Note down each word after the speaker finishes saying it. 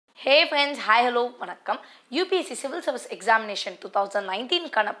Hey friends, hi hello, வணக்கம். UPSC Civil Service Examination 2019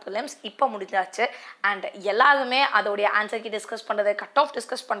 கான Prelims இப்போ முடிஞ்சாச்சு and எல்லாருமே அதோடைய ஆன்சர் கீ டிஸ்கஸ் பண்றது, கட் ஆஃப்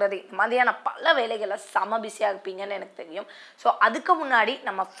டிஸ்கஸ் பண்றது இந்த மாதிரியான பல வேலைகளை செம பிஸியா இருப்பீங்கன்னு எனக்கு தெரியும். ஸோ அதுக்கு முன்னாடி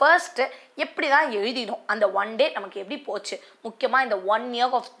நம்ம ஃபர்ஸ்ட் எப்படி தான் எழுதினோம், அந்த ஒன் டே நமக்கு எப்படி போச்சு, முக்கியமாக இந்த 1 year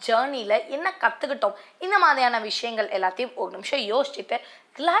ஆஃப் ஜேர்னியில் என்ன கற்றுக்கிட்டோம், இந்த மாதிரியான விஷயங்கள் எல்லாத்தையும் ஒரு நிமிஷம் யோசிச்சுட்டு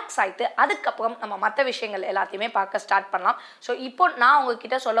ரிலாக்ஸ் ஆகிட்டு அதுக்கப்புறம் நம்ம மற்ற விஷயங்கள் எல்லாத்தையுமே பார்க்க ஸ்டார்ட் பண்ணலாம். ஸோ இப்போ நான்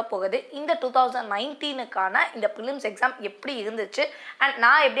உங்ககிட்ட சொல்ல போகிறது இந்த 2019க்கான இந்த ப்ரிலிம்ஸ் எக்ஸாம் எப்படி இருந்துச்சு அண்ட்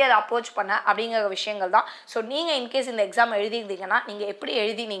நான் எப்படி அதை அப்ரோச் பண்ணேன் அப்படிங்கிற விஷயங்கள் தான். ஸோ நீங்கள் இன்கேஸ் இந்த எக்ஸாம் எழுதியிருந்தீங்கன்னா நீங்கள் எப்படி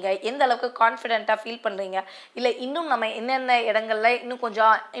எழுதினீங்க, எந்த அளவுக்கு கான்ஃபிடென்ட்டாக ஃபீல் பண்ணுறீங்க, இல்லை இன்னும் நம்ம என்னென்ன இடங்களில் இன்னும்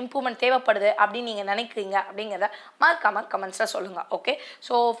கொஞ்சம் இம்ப்ரூவ்மெண்ட் தேவைப்படுது அப்படின்னு நீங்கள் நினைக்கிறீங்க அப்படிங்கிறத மறக்காம கமெண்ட்ஸில் சொல்லுங்கள். ஓகே,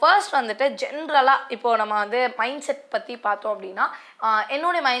 ஸோ ஃபர்ஸ்ட் வந்துட்டு ஜென்ரலாக இப்போது நம்ம வந்து மைண்ட் செட் பற்றி பார்த்தோம் அப்படின்னா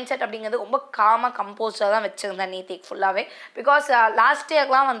என்னுடைய மைண்ட் செட் அப்படிங்கிறது ரொம்ப காமாக கம்போஸாக தான் வச்சுருந்தேன் நேத்திக்கு ஃபுல்லாகவே. பிகாஸ் லாஸ்ட்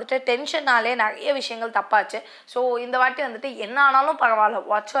இயர்லாம் வந்துட்டு டென்ஷனாலே நிறைய விஷயங்கள் தப்பாச்சு. ஸோ இந்த வாட்டி வந்துட்டு என்ன ஆனாலும் பரவாயில்ல,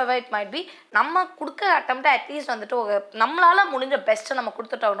 watts ever it might be, நம்ம கொடுக்க அட்டம்ப்டை அட்லீஸ்ட் வந்துட்டு ஒரு நம்மளால் முடிஞ்ச பெஸ்ட்டை நம்ம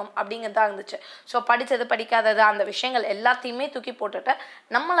கொடுத்துட்டோம் அப்படிங்கிறதா இருந்துச்சு. ஸோ படித்தது படிக்காதது அந்த விஷயங்கள் எல்லாத்தையுமே தூக்கி போட்டுட்டு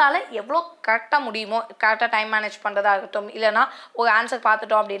நம்மளால் எவ்வளோ கரெக்டாக முடியுமோ, கரெக்டாக டைம் மேனேஜ் பண்ணுறதா இருக்கட்டும், இல்லைனா ஒரு ஆன்சர்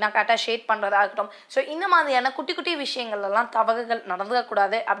பார்த்துட்டோம் அப்படின்னா கரெக்டாக ஷேட் பண்ணுறதா இருக்கட்டும், ஸோ இந்த மாதிரியான குட்டி குட்டி விஷயங்கள்லாம் தவறுகள்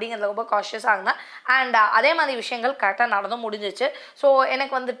நடந்துடக்கூடாது அப்படிங்கிறத ரொம்ப காஷியஸாக இருந்தேன். அண்ட் அதே மாதிரி விஷயங்கள் கரெக்டாக நடந்து முடிஞ்சிச்சு. ஸோ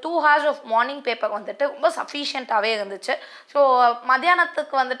எனக்கு வந்து 2 hours ஆஃப் மார்னிங் பேப்பர் வந்துட்டு ரொம்ப சஃபிஷியண்ட்டாகவே இருந்துச்சு. ஸோ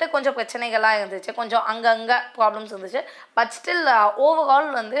மத்தியானத்துக்கு வந்துட்டு கொஞ்சம் பிரச்சனைகளாக இருந்துச்சு, கொஞ்சம் அங்கங்கே ப்ராப்ளம்ஸ் இருந்துச்சு. பட் ஸ்டில் ஓவரால்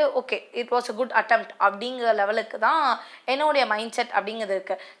வந்து okay, it was a good attempt அப்படிங்கிற லெவலுக்கு தான் என்னுடைய மைண்ட் செட் அப்படிங்கிறது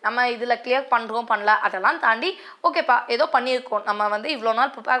இருக்குது. நம்ம இதில் கிளியர் பண்ணுறோம் பண்ணல அதெல்லாம் தாண்டி ஓகேப்பா ஏதோ பண்ணியிருக்கோம், நம்ம வந்து இவ்வளோ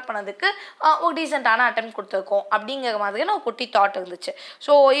நாள் ப்ரிப்பேர் பண்ணதுக்கு ஒரு டீசெண்டான அட்டெம்ப்ட் கொடுத்துருக்கோம் அப்படிங்கிற மாதிரியான ஒரு குட்டி தாட் இருந்துச்சு.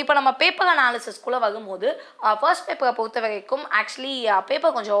 ஸோ இப்போ நம்ம பேப்பர் அனாலிசிஸ்குள்ளே வரும்போது ஃபர்ஸ்ட் பேப்பரை பொறுத்த வரைக்கும் ஆக்சுவலி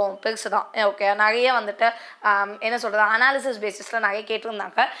பேப்பர் கொஞ்சம் பெருசு தான். ஓகே, நிறைய வந்துட்டு என்ன சொல்கிறது, அனாலிசிஸ் பேசிஸில் நிறைய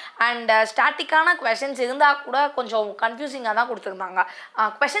கேட்டிருந்தாங்க. அண்ட் ஸ்டாட்டிக்கான கொஷின்ஸ் இருந்தால் கூட கொஞ்சம் கன்ஃபியூசிங்காக தான் கொடுத்துருந்தாங்க.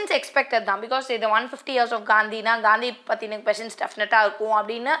 கொஷின்ஸ் எக்ஸ்பெக்டட் தான், பிகாஸ் இது 150 years ஆஃப் காந்தினா காந்தி பற்றின கொஷின்ஸ் டெஃபினட்டாக இருக்கும்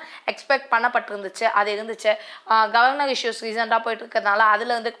அப்படின்னு எக்ஸ்பெக்ட் பண்ணப்பட்டிருந்துச்சு. அது இருந்துச்சு. கவர்னர் இஷ்யூஸ் ரீசெண்டாக போயிட்டு இருக்கிறதுனால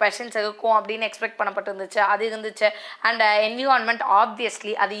அதில் வந்து கொஷின்ஸ் இருக்கும் அப்படின்னு எக்ஸ்பெக்ட் பண்ணப்பட்டிருந்துச்சு, அது இருந்துச்சு. அண்ட் என்விரான்மெண்ட்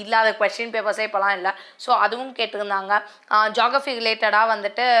ஆப்வியஸ்லி அது இல்லாத கொஸ்டின் பேப்பர்ஸே இப்போலாம் இல்லை. ஸோ அதுவும் கேட்டிருந்தாங்க. ஜியாகிரஃபி ரிலேட்டடாக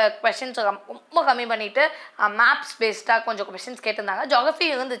வந்துட்டு கொஷின்ஸ் ரொம்ப கம்மி பண்ணிவிட்டு மேப்ஸ் பேஸ்டாக கொஞ்சம் கொஷின்ஸ் கேட்டிருந்தாங்க. ஜியாகிரஃபி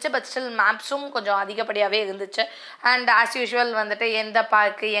இருந்துச்சு, பட் ஸ்டில் மேப்ஸும் கொஞ்சம் அதிகப்படியாகவே இருந்துச்சு. அண்ட் ஆஸ் யூஷுவல் வந்துட்டு எந்த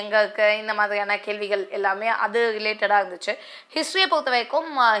பார்க்கு எங்கே இருக்குது இந்த மாதிரியான கேள்விகள் எல்லாமே அது ரிலேட்டடாக இருந்துச்சு. ஹிஸ்ட்ரியை பொறுத்த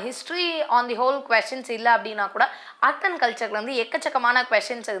வரைக்கும் history on the whole questions இல்லை அப்படின்னா கூட ஆர்ட் அண்ட் கல்ச்சர்லேருந்து எக்கச்சக்கமான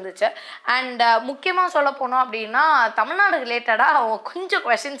கொஷின்ஸ் இருந்துச்சு. அண்ட் முக்கியமாக சொல்ல போனோம் அப்படின்னா தமிழ்நாடு ரிலேட்டடாக கொஞ்சம்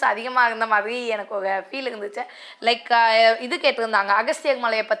கொஷின்ஸ் அதிகமாக இருந்த மாதிரி எனக்கு ஒரு ஃபீல் இருந்துச்சு. லைக் இது கேட்டிருந்தாங்க, அகஸ்தியர்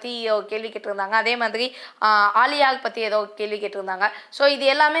மலையை பற்றி ஒரு கேள்வி கேட்டிருந்தாங்க, அதே மாதிரி ஆலியாக் பற்றி ஏதோ கேள்வி கேட்டிருந்தாங்க. ஸோ இது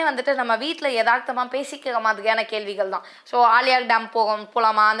எல்லாமே வந்துட்டு நம்ம வீட்டில் யதார்த்தமாக பேசிக்கிற மாதிரியான கேள்விகள் தான். ஸோ ஆலியாக் டேம்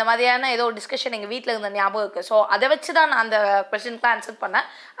போகலாமா அந்த மாதிரியான ஏதோ டிஸ்கஷன் எங்கள் வீட்டில் இருந்த ஞாபகம் இருக்குது. ஸோ அதை வச்சு தான் நான் அந்த கொஷினுக்கு ஆன்சர் பண்ணேன்.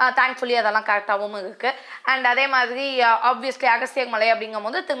 தேங்க்ஃபுல்லி அதெல்லாம் கரெக்டாகவும் இருக்குது. அண்ட் அதே மாதிரி ஆப்வியஸ்லி அகஸ்தியர் மலை அப்படிங்கும்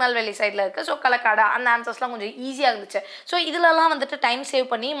போது திருநெல்வேலி சைடில் இருக்குது. ஸோ களக்காடு அந்த ஆன்சர்ஸ்லாம் கொஞ்சம் ஈஸியாக இருந்துச்சு. ஸோ இதிலலாம் வந்துட்டு டைம் சேவ்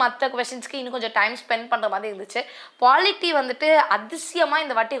பண்ணி மற்ற கொஷின்ஸ்க்கு இன்னும் கொஞ்சம் டைம் ஸ்பெண்ட் பண்ணுற மாதிரி இருந்துச்சு. பாலிட்டி வந்துட்டு அதிசயமாக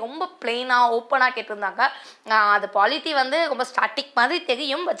இந்த வாட்டி ரொம்ப பிளெயினாக ஓப்பனாக கேட்டிருந்தாங்க. அது பாலிட்டி வந்து ரொம்ப ஸ்டாட்டிக் மாதிரி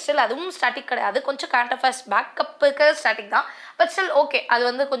தெரியும், பட் ஸ்டில் அதுவும் ஸ்டாட்டிக் கிடையாது, கொஞ்சம் கரண்ட் அஃபேர்ஸ் பேக்கப்புக்கு ஸ்டாட்டிக் தான். பட் ஸ்டில் ஓகே, அது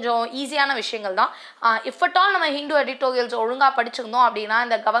வந்து கொஞ்சம் ஈஸியான விஷயங்கள் தான். இஃப் அட் ஆல் நம்ம ஹிந்து எடிட்டோரியல்ஸ் ஒழுங்காக படிச்சிருந்தோம் அப்படின்னா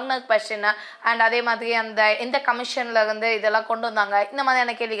இந்த கவர்னர் கொஸ்டின் அண்ட் அதே மாதிரி அந்த எந்த கமிஷனில் இருந்து இதெல்லாம் கொண்டு வந்தாங்க இந்த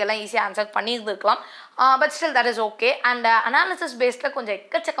மாதிரியான கேள்விகள்லாம் ஈஸியாக answer பண்ணியிருந்துருக்கலாம். But still that is okay. And analysis பேஸில் கொஞ்சம்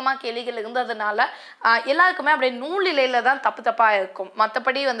எக்கச்சக்கமாக கேள்விகள் இருந்ததுனால எல்லாருக்குமே அப்படியே நூலிலையில் தான் தப்பாக இருக்கும்,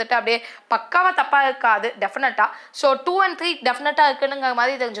 மற்றபடி வந்துட்டு அப்படியே பக்காவாக தப்பாக இருக்காது டெஃபினட்டாக. ஸோ 2 and 3 டெஃபினட்டாக இருக்குனுங்கிற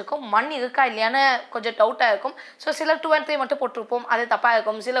மாதிரி தெரிஞ்சுக்கும். மண் இருக்கா இல்லையான்னு கொஞ்சம் டவுட்டாக இருக்கும். ஸோ சிலர் 2 and 3 மட்டும் போட்டிருப்போம், அது தப்பாக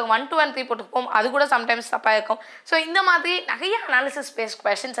இருக்கும். சிலர் 1, 2 and 3 போட்டிருப்போம், அது கூட சம்டைம்ஸ் தப்பாக இருக்கும். ஸோ இந்த மாதிரி நிறைய அனாலிசிஸ் பேஸ்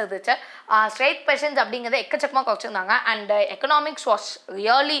கொஷின்ஸ் இருந்துச்சு. ஸ்ட்ரெயிட் கொஷின்ஸ் அப்படிங்கிறத எக்கச்சக்கமாக குறைச்சிருந்தாங்க. அண்ட் எக்கனாமிக்ஸ் வாஸ்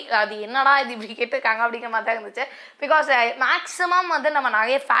ரியலி அது என்னடா இது இப்படி கேட்டிருக்காங்க அப்படிங்கிற மாதிரி தான் இருந்துச்சு. பிகாஸ் மேக்ஸிமம் வந்து நம்ம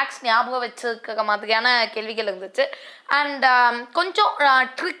நிறைய ஃபேக்ட்ஸ் ஞாபகம் வச்சுருக்க மாதிரியான கேள்விகள் இருந்துச்சு. அண்ட் கொஞ்சம்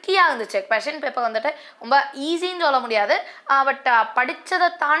ட்ரிக்கியாக இருந்துச்சு. கொஷின் பேப்பர் வந்துட்டு ரொம்ப ஈஸின்னு சொல்ல முடியாது, பட் படித்ததை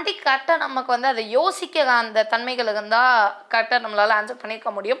தாண்டி கரெக்டாக நமக்கு வந்து அதை யோசிக்கிற அந்த தன்மைகள் இருந்தால் கரெக்டாக நம்மளால் ஆன்சர்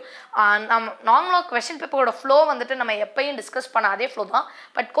பண்ணியிருக்க முடியும். நம்ம நார்மலாக கொஷின் பேப்பரோட ஃப்ளோ வந்துட்டு நம்ம எப்பயும் டிஸ்கஸ் பண்ண அதே ஃப்ளோ தான்,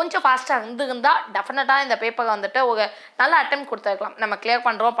 பட் கொஞ்சம் ஃபாஸ்ட்டாக இருந்திருந்தால் டெஃபினட்டாக இந்த பேப்பரை வந்துட்டு ஒரு நல்ல அட்டெம்ப்ட் கொடுத்துருக்கலாம். நம்ம கிளியர்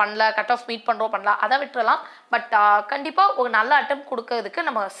பண்ணுறோம் பண்ணல, கட் ஆஃப் மீட் பண்ணுறோம் பண்ணல அதை விட்டுறலாம். பட் கண்டிப்பாக ஒரு நல்ல அட்டம் கொடுக்கறதுக்கு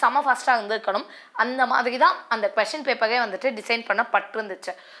நம்ம செம ஃபாஸ்ட்டாக இருந்திருக்கணும். அந்த மாதிரி தான் அந்த கொஷின் பேப்பரே வந்துட்டு டிசைன்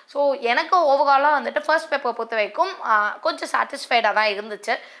பண்ணப்பட்டிருந்துச்சு. ஸோ எனக்கு ஓவராலாக வந்துட்டு ஃபர்ஸ்ட் பேப்பரை பொறுத்த வரைக்கும் கொஞ்சம் சாட்டிஸ்ஃபைடாக தான்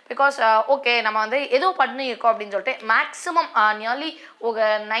இருந்துச்சு. பிகாஸ் ஓகே நம்ம வந்து ஏதோ பண்ணியிருக்கோம் அப்படின்னு சொல்லிட்டு மேக்ஸிமம் நியர்லி ஒரு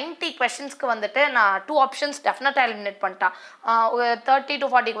 90 கொஷின்ஸ்க்கு வந்துட்டு நான் 2 ஆப்ஷன்ஸ் டெஃபினட்டாக எலிமினேட் பண்ணிட்டேன். ஒரு 30 to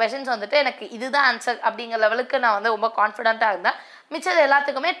 40 கொஷின்ஸ் வந்துட்டு எனக்கு இதுதான் ஆன்சர் அப்படிங்கிற லெவலுக்கு நான் வந்து ரொம்ப கான்ஃபிடென்ட்டாக இருந்தேன். மிச்சது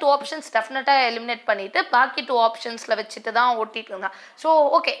எல்லாத்துக்குமே 2 ஆப்ஷன்ஸ் டெஃபினட்டாக எலிமினேட் பண்ணிவிட்டு பாக்கி 2 ஆப்ஷன்ஸில் வச்சுட்டு தான் ஓட்டிகிட்டு இருந்தேன். ஸோ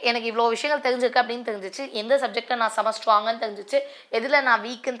ஓகே எனக்கு இவ்வளோ விஷயங்கள் தெரிஞ்சிருக்கு அப்படின்னு தெரிஞ்சிச்சு. எந்த சப்ஜெக்டை நான் செம ஸ்ட்ராங்குன்னு தெரிஞ்சிச்சு, எதில் நான்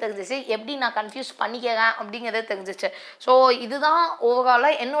வீக்குன்னு தெரிஞ்சிச்சு, எப்படி நான் கன்ஃபியூஸ் பண்ணிக்கிறேன் அப்படிங்கிறது தெரிஞ்சிச்சு. ஸோ இதுதான்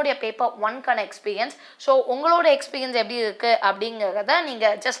ஓவராலாக என்னுடைய பேப்பர் 1க்கான எக்ஸ்பீரியன்ஸ். ஸோ உங்களோட எக்ஸ்பீரியன்ஸ் எப்படி இருக்குது அப்படிங்கிறத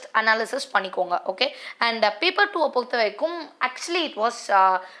நீங்கள் ஜஸ்ட் அனாலிசிஸ் பண்ணிக்கோங்க. ஓகே. அண்ட் பேப்பர் 2 பொறுத்த வரைக்கும் actually it was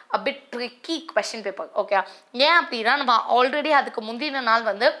a bit tricky question paper. Okay. ஏன் அப்படின்னா நம்ம ஆல்ரெடி அதுக்கு முந்தின நாள்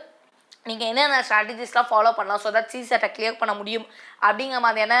வந்து நீங்கள் என்னென்ன ஸ்ட்ராட்டஜிஸ்லாம் ஃபாலோ பண்ணலாம் ஸோ தட் சிசெட்டை கிளியர் பண்ண முடியும் அப்படிங்கிற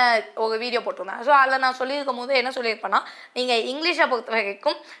மாதிரியான ஒரு வீடியோ போட்டிருந்தேன். ஸோ அதில் நான் சொல்லியிருக்கும் போது என்ன சொல்லியிருப்பேன்னா, நீங்கள் இங்கிலீஷை பொறுத்த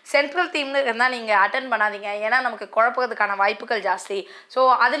வரைக்கும் சென்ட்ரல் தீம்னு இருந்தால் நீங்கள் அட்டன் பண்ணாதீங்க, ஏன்னா நமக்கு குழப்பறதுக்கான வாய்ப்புகள் ஜாஸ்தி. ஸோ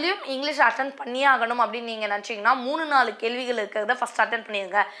அதுலேயும் இங்கிலீஷ் அட்டன் பண்ணியே ஆகணும் அப்படின்னு நீங்கள் நினச்சிங்கன்னா 3-4 கேள்விகள் இருக்கிறத ஃபஸ்ட் அட்டன்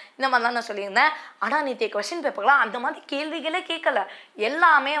பண்ணிடுங்க. இந்த மாதிரிலாம் நான் சொல்லியிருந்தேன். ஆனால் நேற்று கொஸ்டின் பேப்பர்லாம் அந்த மாதிரி கேள்விகளே கேட்கல.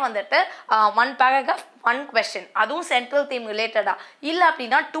 எல்லாமே வந்துட்டு 1 paragraph 1 question, அதுவும் சென்ட்ரல் தீம் ரிலேட்டடாக, இல்லை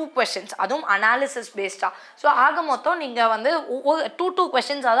அப்படின்னா 2 questions, அதுவும் அனாலிசிஸ் பேஸ்டாக. ஸோ ஆக மொத்தம் நீங்கள் வந்து 2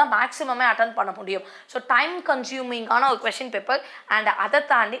 questions-ஆக தான் மேக்ஸிமமே அட்டன் பண்ண முடியும். ஸோ டைம் கன்சியூமிங்கான ஒரு கொஷின் பேப்பர். அண்ட் அதை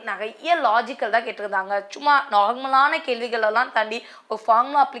தாண்டி நிறைய லாஜிக்கல் தான் கேட்டிருந்தாங்க. சும்மா நார்மலான கேள்விகளெல்லாம் தாண்டி ஒரு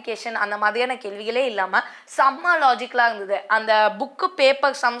ஃபார்முலா அப்ளிகேஷன் அந்த மாதிரியான கேள்விகளே இல்லாமல் செம்ம லாஜிக்கலாக இருந்தது. அந்த புக்கு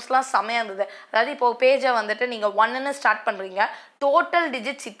பேப்பர் சம்ஸ்லாம் செம்மையாக இருந்தது. அதாவது இப்போ பேஜை வந்துட்டு நீங்கள் 1ன்னு ஸ்டார்ட் பண்ணுறீங்க, டோட்டல்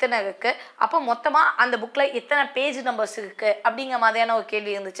டிஜிட்ஸ் இத்தனை இருக்குது, அப்போ மொத்தமாக அந்த புக்கில் எத்தனை பேஜ் நம்பர்ஸ் இருக்குது அப்படிங்கிற மாதிரியான ஒரு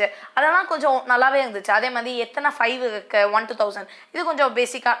கேள்வி இருந்துச்சு. அதெல்லாம் கொஞ்சம் நல்லாவே இருந்துச்சு. அதே மாதிரி எத்தனை 5 இருக்குது 1 to 1000, இது கொஞ்சம்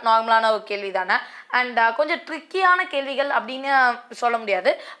பேசிக்காக நார்மலான ஒரு கேள்வி தானே. அண்ட் கொஞ்சம் ட்ரிக்கியான கேள்விகள் அப்படின்னு சொல்ல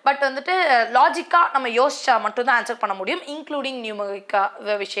முடியாது. பட் வந்துட்டு லாஜிக்காக நம்ம யோசிச்சா மட்டும்தான் ஆன்சர் பண்ண முடியும், இன்க்ளூடிங் நியூமரிக்கா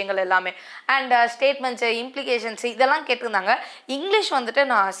விஷயங்கள் எல்லாமே. அண்ட் ஸ்டேட்மெண்ட்ஸு, இம்ப்ளிகேஷன்ஸு இதெல்லாம் கேட்டிருந்தாங்க. இங்கிலீஷ் வந்துட்டு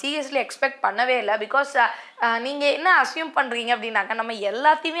நான் சீரியஸ்லி எக்ஸ்பெக்ட் பண்ணவே இல்லை. பிகாஸ் நீங்கள் என்ன அஸ்யூம் பண்ணுறீங்க அப்படின்னாக்கா நம்ம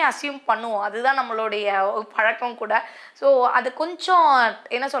எல்லாத்தையுமே அஸ்யூம் பண்ணுவோம், அதுதான் நம்மளுடைய ஒரு பழக்கம் கூட. ஸோ அது கொஞ்சம்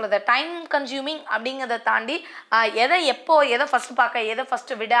என்ன சொல்கிறது, டைம் கன்சியூமிங் அப்படிங்கிறத தாண்டி எதை ஃபஸ்ட்டு பார்க்க எதை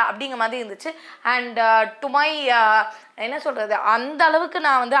ஃபஸ்ட்டு விட அப்படிங்கிற மாதிரி இருந்துச்சு. அண்ட் டு மை என்ன சொல்கிறது, அந்த அளவுக்கு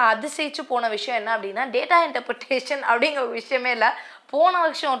நான் வந்து அதிசயிச்சு போன விஷயம் என்ன அப்படின்னா, டேட்டா இன்டர்பிரிட்டேஷன் அப்படிங்கிற ஒரு விஷயமே இல்லை. போன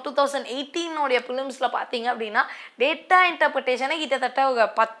வருஷம் 2018 ப்ரிலிம்ஸில் பார்த்தீங்க அப்படின்னா டேட்டா இன்டர்பிரிட்டேஷனே கிட்டத்தட்ட ஒரு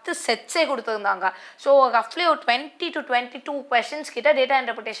 10 செட்ஸே கொடுத்துருந்தாங்க. ஸோ ரஃப்லி ஒரு 20 to 22 கொஷின்ஸ் கிட்ட டேட்டா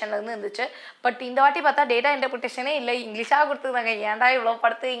இன்டர்பிரிட்டேஷன்லேருந்து இருந்துச்சு. பட் இந்த வாட்டி பார்த்தா டேட்டா இன்டர்பிரிட்டேஷனே இல்லை, இங்கிலீஷாக கொடுத்துருந்தாங்க. ஏன்டா இவ்வளோ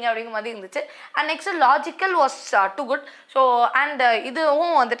படுத்துவீங்க அப்படிங்கிற மாதிரி இருந்துச்சு. And next logical was two good. So and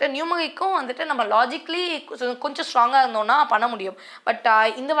இதுவும் வந்துட்டு நியூமரிக்கும் வந்துட்டு நம்ம லாஜிக்லி கொஞ்சம் ஸ்ட்ராங்காக இருந்தோம்னா பண்ண முடியும். பட்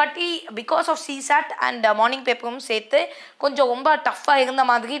இந்த வாட்டி because of CSAT and morning பேப்பரும் சேர்த்து கொஞ்சம் ரொம்ப டஃப்பாக இருந்த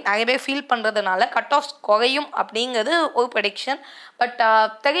மாதிரி நிறைய பேர் ஃபீல் பண்ணுறதுனால கட் ஆஃப்ஸ் குறையும் அப்படிங்கிறது ஒரு ப்ரெடிக்ஷன். பட்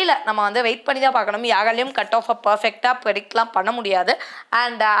தெரியல, நம்ம வந்து வெயிட் பண்ணி தான் பார்க்கணும். யாராலையும் கட் ஆஃபை பர்ஃபெக்டாக ப்ரெடிக்ட்லாம் பண்ண முடியாது.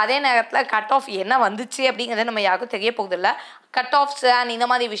 அண்ட் அதே நேரத்தில் கட் ஆஃப் என்ன வந்துச்சு அப்படிங்கிறது நம்ம யாருக்கும் தெரிய போகுதில்லை. கட் ஆஃப்ஸ் அண்ட் இந்த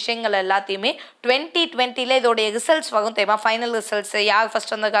மாதிரி விஷயங்கள் எல்லாத்தையுமே 2020 இதோடைய ரிசல்ட்ஸ் வரும் தெரியுமா, ஃபைனல் ரிசல்ட்ஸ், யார்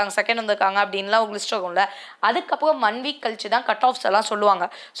ஃபஸ்ட் வந்திருக்காங்க செகண்ட் வந்திருக்காங்க அப்படின்லாம் ஒரு லிஸ்ட் வரும்ல. அதுக்கப்புறம் 1 வீக் கழிச்சு தான் கட் ஆஃப்ஸ் எல்லாம் சொல்லுவாங்க.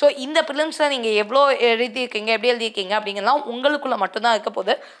 ஸோ இந்த ப்ரிலிம்ஸில் நீங்கள் எவ்வளோ எழுதியிருக்கீங்க, எப்படி எழுதியிருக்கீங்க அப்படிங்கிறலாம் உங்களுக்குள்ளே மட்டும்தான் இருக்க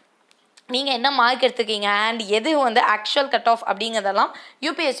போகுது. நீங்கள் என்ன மார்க் எடுத்துக்கீங்க அண்ட் எது வந்து ஆக்சுவல் கட் ஆஃப் அப்படிங்கிறதெல்லாம்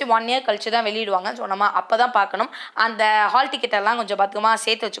யூபிஎஸ்சி 1 இயர் கழிச்சு தான் வெளியிடுவாங்க. ஸோ நம்ம அப்போ தான் பார்க்கணும். அந்த ஹால் டிக்கெட்டெல்லாம் கொஞ்சம் பத்திரமா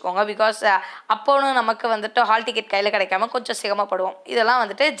சேர்த்து வச்சுக்கோங்க. பிகாஸ் அப்போவும் நமக்கு வந்துட்டு ஹால் டிக்கெட் கையில் கிடைக்காம கொஞ்சம் சிரமப்படுவோம். இதெல்லாம்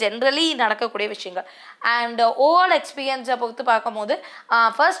வந்துட்டு ஜென்ரலி நடக்கக்கூடிய விஷயங்கள். அண்ட் ஓவரால் எக்ஸ்பீரியன்ஸை பொறுத்து பார்க்கும்போது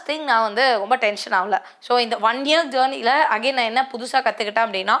ஃபர்ஸ்ட் திங் நான் வந்து ரொம்ப டென்ஷன் ஆகலை. ஸோ இந்த 1 இயர் ஜேர்னியில் அகைன் நான் என்ன புதுசாக கற்றுக்கிட்டேன்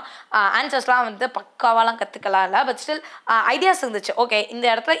அப்படின்னா, ஆன்சர்ஸ்லாம் வந்து பக்காவாலாம் கற்றுக்கலாம் இல்லை, பட் ஸ்டில் ஐடியாஸ் இருந்துச்சு. ஓகே, இந்த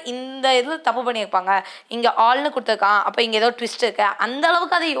இடத்துல இந்த இதில் தப்பு பண்ணியிருப்பாங்க, இங்கே ஆல்னு கொடுத்துருக்கான், அப்போ இங்கே ஏதோ ட்விஸ்ட் இருக்கு, அந்த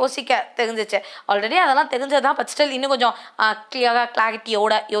அளவுக்கு அதை யோசிக்க தெரிஞ்சிச்சு. ஆல்ரெடி அதெல்லாம் தெரிஞ்சதான், பட் ஸ்டில் இன்னும் கொஞ்சம் கிளியராக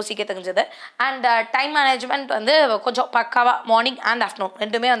கிளாரிட்டியோட யோசிக்க தெரிஞ்சது. அண்ட் டைம் மேனேஜ்மெண்ட் வந்து கொஞ்சம் பக்காவாக மார்னிங் அண்ட் ஆஃப்டர்நூன்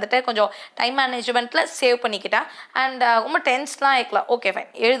ரெண்டுமே வந்துட்டு கொஞ்சம் டைம் மேனேஜ்மெண்ட்டில் சேவ் பண்ணிக்கிட்டேன். அண்ட் ரொம்ப டென்ஸ்லாம் இருக்கலாம். ஓகே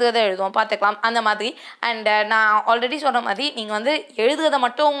ஃபைன், எழுதுறதை எழுதுவோம் பார்த்துக்கலாம் அந்த மாதிரி. அண்ட் நான் ஆல்ரெடி சொன்ன மாதிரி நீங்கள் வந்து எழுதுறதை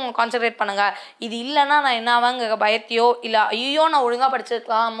மட்டும் கான்சன்ட்ரேட் பண்ணுங்கள். இது இல்லைன்னா நான் என்ன ஆவாங்கிற பயத்தையோ இல்லை ஐயோ நான் ஒழுங்காக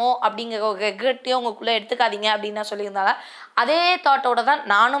படிச்சிருக்கலாமோ அப்படிங்கிற ஒரு ரெக்ரெட்டையும் உங்களுக்குள்ளே எடுத்துக்காதீங்க அப்படின்னு நான் சொல்லியிருந்தாங்க. அதே தாட்டோட தான்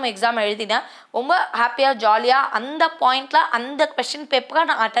நானும் எக்ஸாம் எழுதினேன். ரொம்ப ஹாப்பியாக ஜாலியாக அந்த பாயிண்டில் அந்த கொஷின் பேப்பரை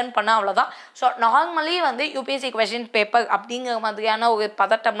நான் அட்டன் பண்ணேன், அவ்வளோதான். ஸோ நார்மலி வந்து யூபிஎஸ்சி கொஷின் பேப்பர் அப்படிங்கிற மாதிரியான ஒரு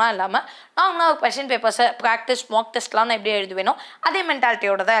பதட்டம்லாம் இல்லாமல் நார்மலாக ஒரு கொஷின் பேப்பர்ஸை ப்ராக்டிஸ் மாக் டெஸ்ட்லாம் நான் எப்படி எழுதுவேனோ அதே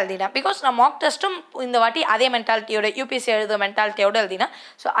மென்டாலிட்டியோட தான் எழுதினேன். பிகாஸ் நான் மாக் டெஸ்ட்டும் இந்த வாட்டி அதே மென்டாலிட்டியோட யூபிஎஸ்சி எழுதுகிற மென்டாலிட்டியோட எழுதினேன்.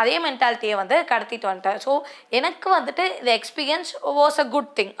 ஸோ அதே மென்டாலிட்டியை வந்து கடத்திட்டு வந்துட்டேன். ஸோ எனக்கு வந்துட்டு இந்த experience was a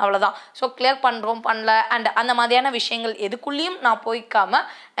good thing, அவ்வளோதான். ஸோ கிளியர் பண்ணுறோம் பண்ணல அண்ட் அந்த மாதிரியான விஷயங்கள் எதுக்குள்ளேயும் நான் போய்க்காமல்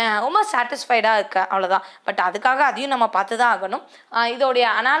ரொம்ப சாட்டிஸ்ஃபைடாக இருக்கேன், அவ்வளோதான். பட் அதுக்காக அதையும் நம்ம பார்த்து தான் ஆகணும். இதோடைய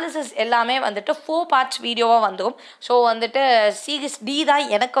அனாலிசிஸ் எல்லாமே வந்துட்டு 4 பார்ட்ஸ் வீடியோவாக வந்துடும். ஸோ வந்துட்டு CSD தான்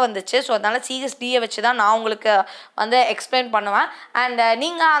எனக்கு வந்துச்சு. ஸோ அதனால் CSDயை வச்சு தான் நான் உங்களுக்கு வந்து எக்ஸ்பிளைன் பண்ணுவேன். அண்ட்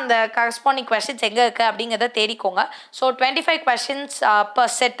நீங்கள் அந்த கரஸ்பாண்டிங் கொஷின்ஸ் எங்கே இருக்குது அப்படிங்கிறத தேடிக்கோங்க. ஸோ 25 கொஷின்ஸ்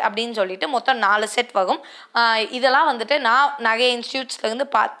பர் செட் அப்படின்னு சொல்லிட்டு மொத்தம் 4 செட் வரும். இதெல்லாம் வந்துட்டு நான் நிறைய இன்ஸ்டியூட்ஸ்லேருந்து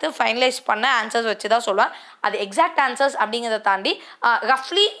பார்த்து ஃபைனலைஸ் பண்ண ஆன்சர்ஸ் வச்சு தான் சொல்லுவேன். அது எக்ஸாக்ட் ஆன்சர்ஸ் அப்படிங்கிறத தாண்டி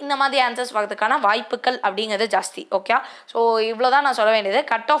ரஃப்லி இந்த மாதிரி ஆன்சர்ஸ் வரதுக்கான வாய்ப்புகள் அப்படிங்கிறது ஜாஸ்தி. ஓகே, ஸோ இவ்வளோ தான் நான் சொல்ல வேண்டியது.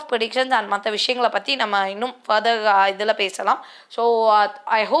 கட் ஆஃப் ப்ரெடிக்ஷன்ஸ் அண்ட் மற்ற விஷயங்களை பற்றி நம்ம இன்னும் ஃபர்தர் இதில் பேசலாம். So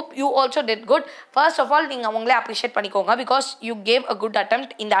I hope you also did good. First of all நீங்கள் உங்களே அப்ரிஷியேட் பண்ணிக்கோங்க. Because you gave a good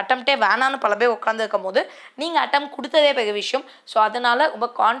attempt. இந்த அட்டெம்ப்டே வேணான்னு பல பேர் உட்காந்துருக்கும் போது நீங்கள் அட்டெம்ப்ட் கொடுத்ததே பெரிய விஷயம். ஸோ அதனால் ரொம்ப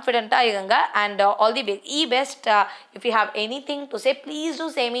கான்ஃபிடென்ட்டாக இருங்க. And all the very best. If you have any thing to say please to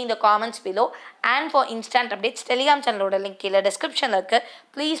say me in the comments below. And for instant updates, Telegram channel link in the description.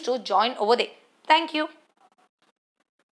 Please do join over there. Thank you.